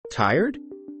Tired?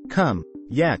 Come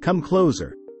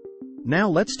closer. Now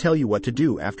let's tell you what to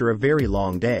do after a very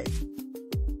long day.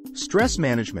 Stress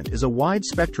management is a wide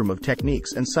spectrum of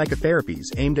techniques and psychotherapies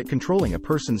aimed at controlling a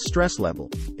person's stress level,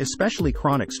 especially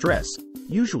chronic stress,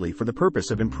 usually for the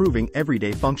purpose of improving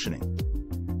everyday functioning.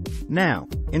 Now,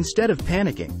 instead of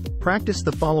panicking, practice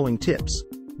the following tips.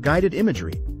 Guided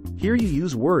imagery. Here you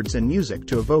use words and music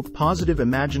to evoke positive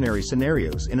imaginary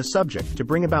scenarios in a subject to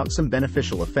bring about some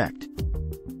beneficial effect.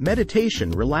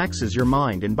 Meditation relaxes your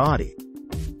mind and body.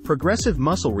 Progressive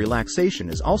muscle relaxation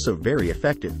is also very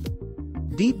effective.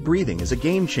 Deep breathing is a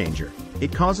game changer.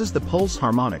 It causes the pulse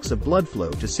harmonics of blood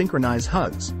flow to synchronize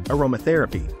hugs,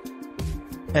 aromatherapy.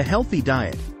 A healthy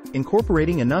diet.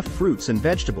 Incorporating enough fruits and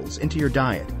vegetables into your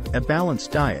diet, a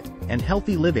balanced diet, and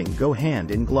healthy living go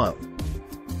hand in glove.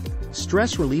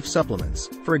 Stress relief supplements,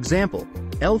 for example,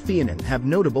 L-theanine, have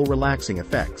notable relaxing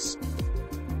effects.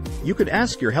 You could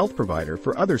ask your health provider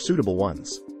for other suitable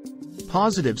ones.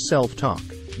 Positive self-talk,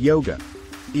 yoga,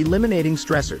 eliminating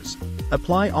stressors.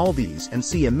 Apply all these and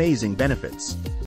see amazing benefits.